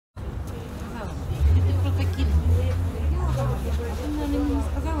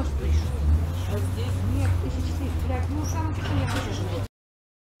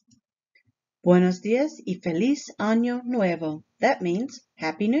Buenos dias y feliz año nuevo. That means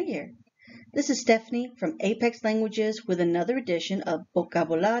Happy New Year. This is Stephanie from Apex Languages with another edition of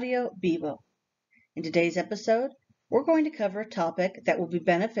Vocabulario Vivo. In today's episode, we're going to cover a topic that will be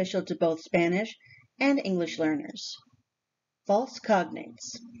beneficial to both Spanish and English learners. False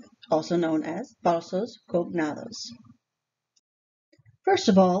cognates, also known as falsos cognados. First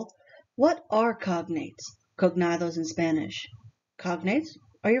of all, what are cognates? Cognados in Spanish. Cognates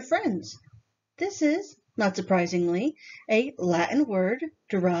are your friends. This is, not surprisingly, a Latin word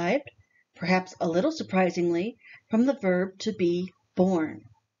derived, perhaps a little surprisingly, from the verb to be born.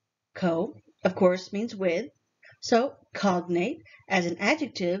 Co, of course, means with, so cognate as an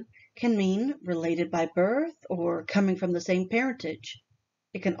adjective can mean related by birth or coming from the same parentage.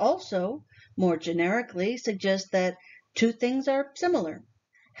 It can also, more generically, suggest that two things are similar.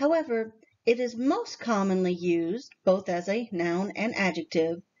 However, it is most commonly used both as a noun and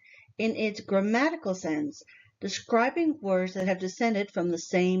adjective in its grammatical sense, describing words that have descended from the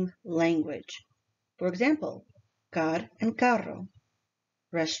same language. For example, car and caro,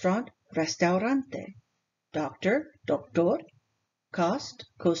 restaurant, restaurante, doctor, doctor, cost,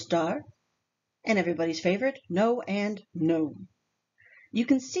 costar, and everybody's favorite, no and no. You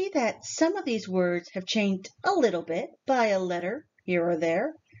can see that some of these words have changed a little bit by a letter here or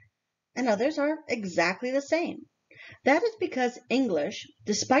there, and others are exactly the same. That is because English,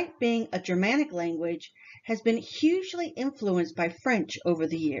 despite being a Germanic language, has been hugely influenced by French over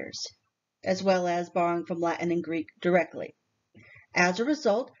the years, as well as borrowing from Latin and Greek directly. As a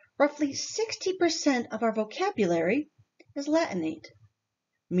result, roughly 60% of our vocabulary is Latinate.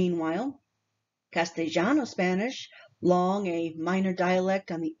 Meanwhile, Castellano Spanish, long a minor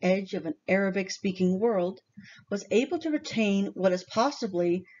dialect on the edge of an Arabic-speaking world, was able to retain what is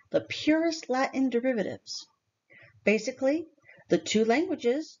possibly the purest Latin derivatives. Basically, the two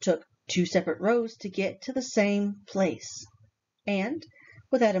languages took two separate roads to get to the same place. And,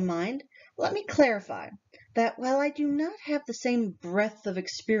 with that in mind, let me clarify that while I do not have the same breadth of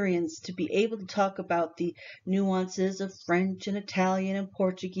experience to be able to talk about the nuances of French and Italian and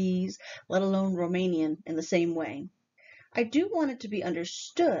Portuguese, let alone Romanian, in the same way, I do want it to be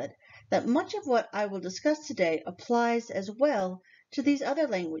understood that much of what I will discuss today applies as well to these other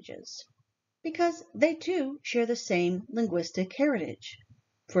languages, because they too share the same linguistic heritage.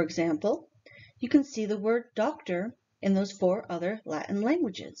 For example, you can see the word doctor in those four other Latin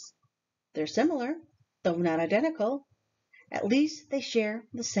languages. They're similar, though not identical. At least they share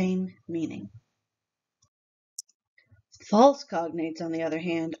the same meaning. False cognates, on the other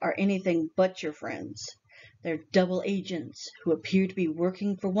hand, are anything but your friends. They're double agents who appear to be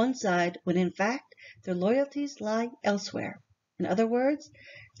working for one side when in fact their loyalties lie elsewhere. In other words,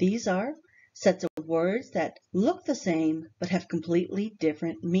 these are sets of words that look the same but have completely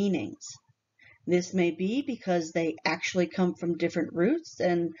different meanings. This may be because they actually come from different roots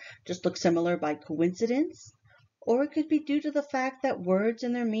and just look similar by coincidence, or it could be due to the fact that words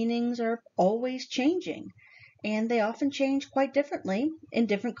and their meanings are always changing, and they often change quite differently in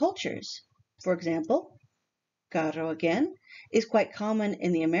different cultures. For example, caro again is quite common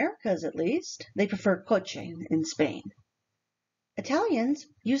in the Americas at least. They prefer coche in Spain. Italians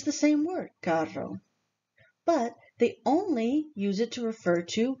use the same word, caro, but they only use it to refer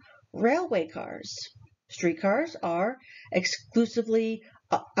to railway cars. Streetcars are exclusively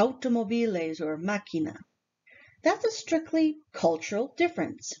automobiles or máquina. That's a strictly cultural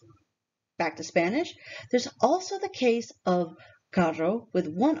difference. Back to Spanish, there's also the case of carro with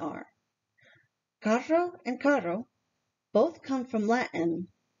one R. Carro and caro both come from Latin,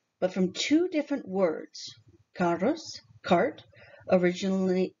 but from two different words. Carros, cart,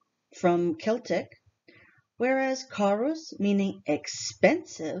 originally from Celtic, whereas caros, meaning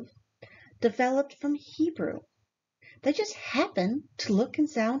expensive, developed from Hebrew. They just happen to look and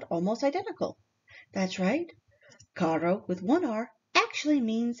sound almost identical. That's right, caro with one R actually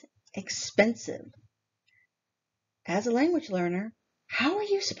means expensive. As a language learner, how are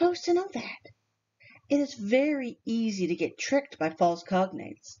you supposed to know that? It is very easy to get tricked by false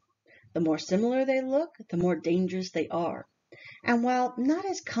cognates. The more similar they look, the more dangerous they are. And while not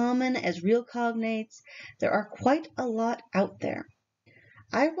as common as real cognates, there are quite a lot out there.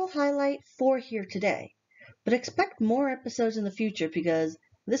 I will highlight 4 here today, but expect more episodes in the future because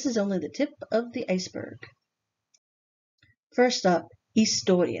this is only the tip of the iceberg. First up,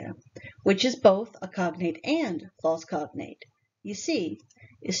 historia, which is both a cognate and false cognate. You see,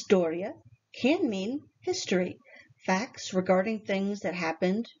 historia can mean history, facts regarding things that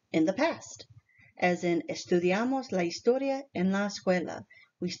happened in the past. As in, estudiamos la historia en la escuela.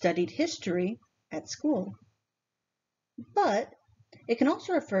 We studied history at school. But it can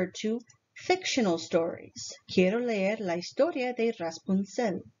also refer to Fictional stories. Quiero leer la historia de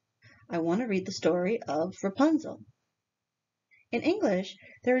Rapunzel. I want to read the story of Rapunzel. In English,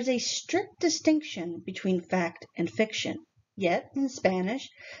 there is a strict distinction between fact and fiction, yet in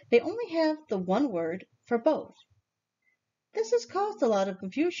Spanish, they only have the one word for both. This has caused a lot of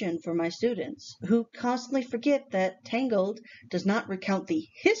confusion for my students, who constantly forget that Tangled does not recount the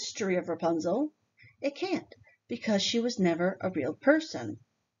history of Rapunzel. It can't, because she was never a real person.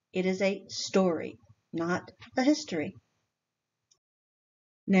 It is a story, not a history.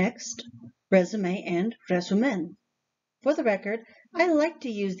 Next, resume and resumen. For the record, I like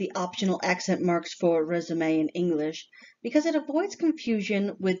to use the optional accent marks for resume in English because it avoids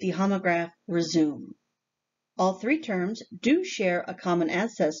confusion with the homograph resume. All three terms do share a common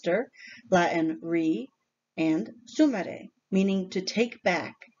ancestor, Latin re and sumere, meaning to take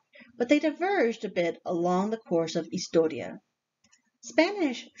back, but they diverged a bit along the course of historia.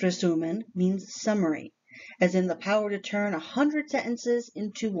 Spanish resumen means summary, as in the power to turn 100 sentences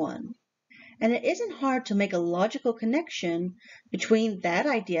into one. And it isn't hard to make a logical connection between that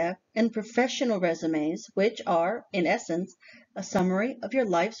idea and professional resumes, which are, in essence, a summary of your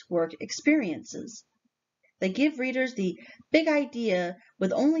life's work experiences. They give readers the big idea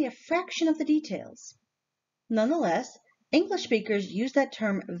with only a fraction of the details. Nonetheless, English speakers use that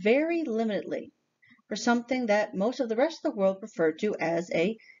term very limitedly for something that most of the rest of the world refer to as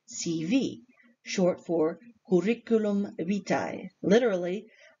a CV, short for curriculum vitae, literally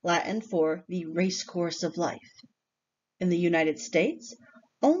Latin for the racecourse of life. In the United States,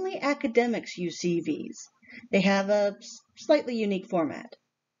 only academics use CVs. They have a slightly unique format.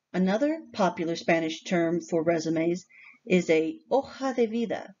 Another popular Spanish term for resumes is a hoja de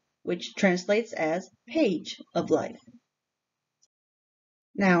vida, which translates as page of life.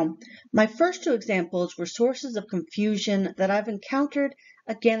 Now, my first two examples were sources of confusion that I've encountered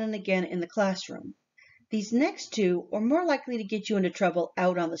again and again in the classroom. These next two are more likely to get you into trouble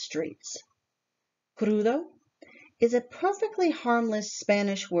out on the streets. Crudo is a perfectly harmless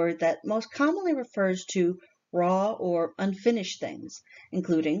Spanish word that most commonly refers to raw or unfinished things,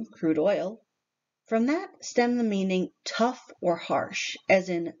 including crude oil. From that stem the meaning tough or harsh, as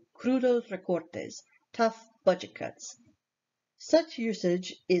in crudos recortes, tough budget cuts. Such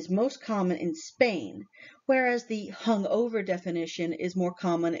usage is most common in Spain, whereas the hungover definition is more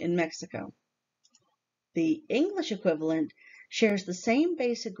common in Mexico. The English equivalent shares the same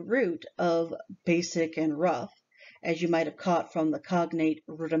basic root of basic and rough, as you might have caught from the cognate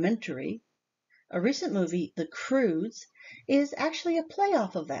rudimentary. A recent movie, The Croods, is actually a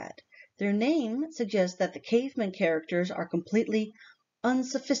playoff of that. Their name suggests that the caveman characters are completely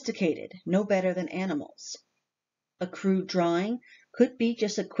unsophisticated, no better than animals. A crude drawing could be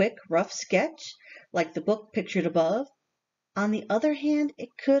just a quick, rough sketch, like the book pictured above. On the other hand, it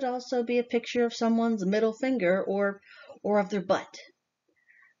could also be a picture of someone's middle finger or of their butt.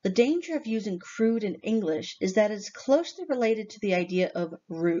 The danger of using crude in English is that it's closely related to the idea of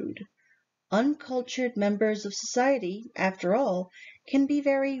rude. Uncultured members of society, after all, can be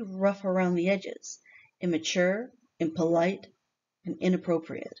very rough around the edges, immature, impolite, and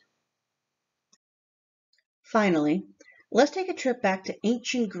inappropriate. Finally, let's take a trip back to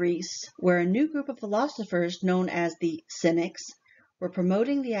ancient Greece, where a new group of philosophers known as the cynics were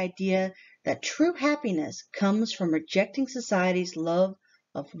promoting the idea that true happiness comes from rejecting society's love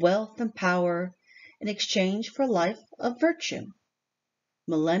of wealth and power in exchange for a life of virtue.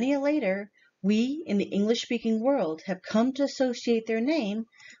 Millennia later, we in the English-speaking world have come to associate their name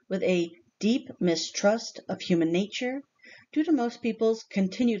with a deep mistrust of human nature due to most people's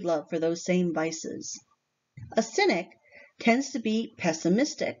continued love for those same vices. A cynic tends to be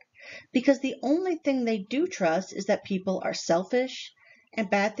pessimistic because the only thing they do trust is that people are selfish and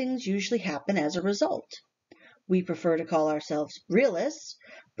bad things usually happen as a result. We prefer to call ourselves realists,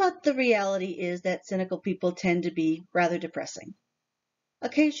 but the reality is that cynical people tend to be rather depressing.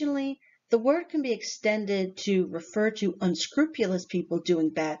 Occasionally, the word can be extended to refer to unscrupulous people doing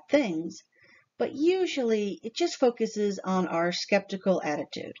bad things, but usually it just focuses on our skeptical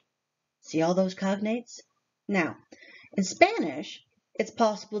attitude. See all those cognates? Now, in Spanish, it's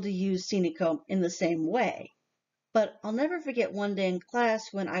possible to use cínico in the same way, but I'll never forget one day in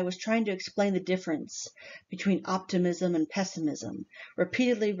class when I was trying to explain the difference between optimism and pessimism,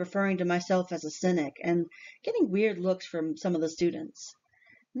 repeatedly referring to myself as a cynic and getting weird looks from some of the students.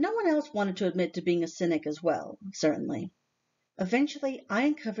 No one else wanted to admit to being a cynic as well, certainly. Eventually, I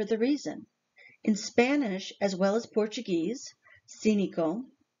uncovered the reason. In Spanish, as well as Portuguese, cínico,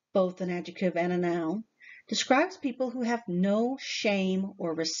 both an adjective and a noun, describes people who have no shame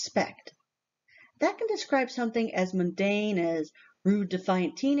or respect. That can describe something as mundane as rude,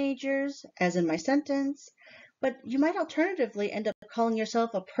 defiant teenagers, as in my sentence, but you might alternatively end up calling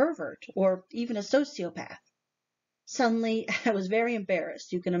yourself a pervert or even a sociopath. Suddenly, I was very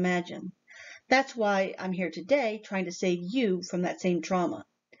embarrassed, you can imagine. That's why I'm here today trying to save you from that same trauma.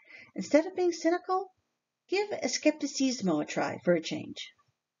 Instead of being cynical, give escepticismo a try for a change.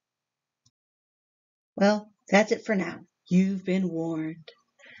 Well, that's it for now. You've been warned.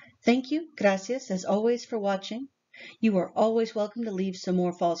 Thank you, gracias, as always, for watching. You are always welcome to leave some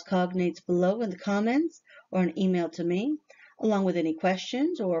more false cognates below in the comments or an email to me, along with any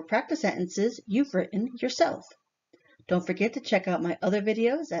questions or practice sentences you've written yourself. Don't forget to check out my other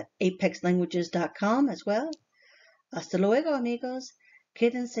videos at apexlanguages.com as well. Hasta luego, amigos.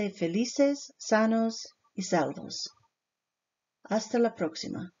 Quédense felices, sanos y salvos. Hasta la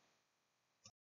próxima.